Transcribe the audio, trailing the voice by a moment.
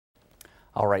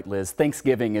All right, Liz,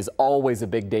 Thanksgiving is always a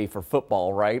big day for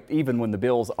football, right? Even when the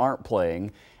Bills aren't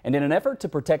playing. And in an effort to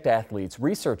protect athletes,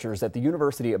 researchers at the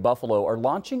University of Buffalo are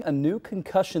launching a new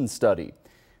concussion study.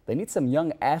 They need some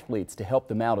young athletes to help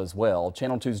them out as well.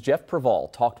 Channel 2's Jeff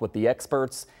Preval talked with the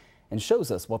experts and shows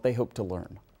us what they hope to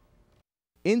learn.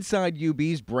 Inside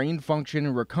UB's Brain Function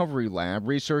and Recovery Lab,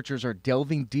 researchers are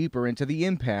delving deeper into the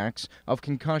impacts of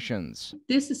concussions.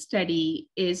 This study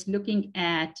is looking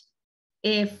at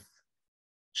if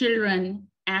children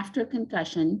after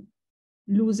concussion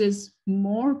loses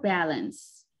more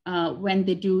balance when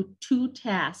they do two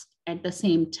tasks at the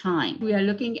same time. We are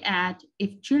looking at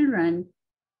if children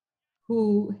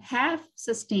who have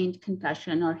sustained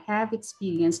concussion or have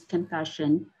experienced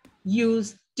concussion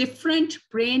use different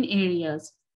brain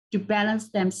areas to balance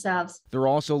themselves. They're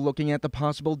also looking at the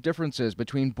possible differences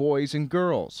between boys and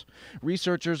girls.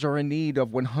 Researchers are in need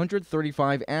of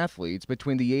 135 athletes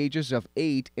between the ages of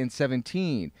 8 and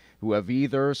 17 who have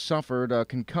either suffered a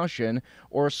concussion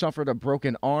or suffered a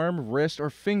broken arm, wrist, or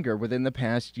finger within the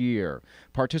past year.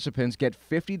 Participants get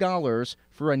 $50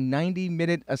 for a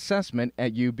 90-minute assessment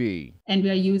at UB. And we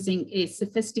are using a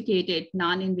sophisticated,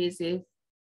 non-invasive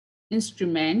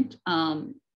instrument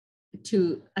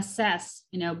to assess,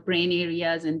 brain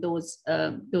areas and those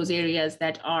areas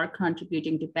that are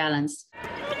contributing to balance.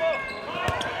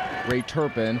 Ray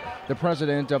Turpin, the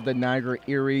president of the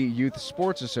Niagara-Erie Youth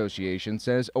Sports Association,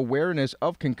 says awareness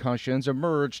of concussions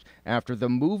emerged after the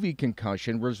movie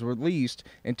Concussion was released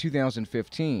in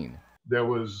 2015. There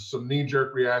was some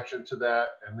knee-jerk reaction to that,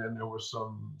 and then there was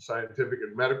some scientific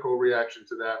and medical reaction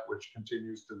to that, which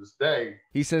continues to this day.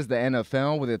 He says the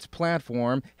NFL, with its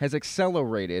platform, has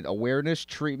accelerated awareness,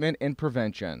 treatment, and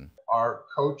prevention. Our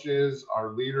coaches,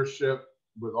 our leadership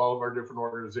with all of our different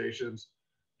organizations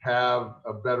have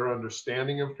a better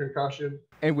understanding of concussion.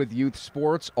 And with youth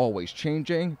sports always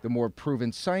changing, the more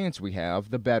proven science we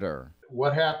have, the better.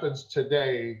 What happens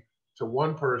today to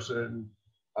one person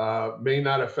may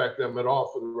not affect them at all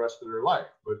for the rest of their life.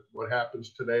 But what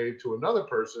happens today to another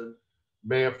person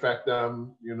may affect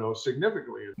them,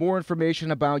 significantly. More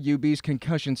information about UB's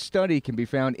concussion study can be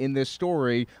found in this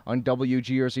story on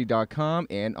WGRZ.com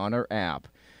and on our app.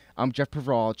 I'm Jeff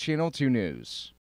Preval, Channel 2 News.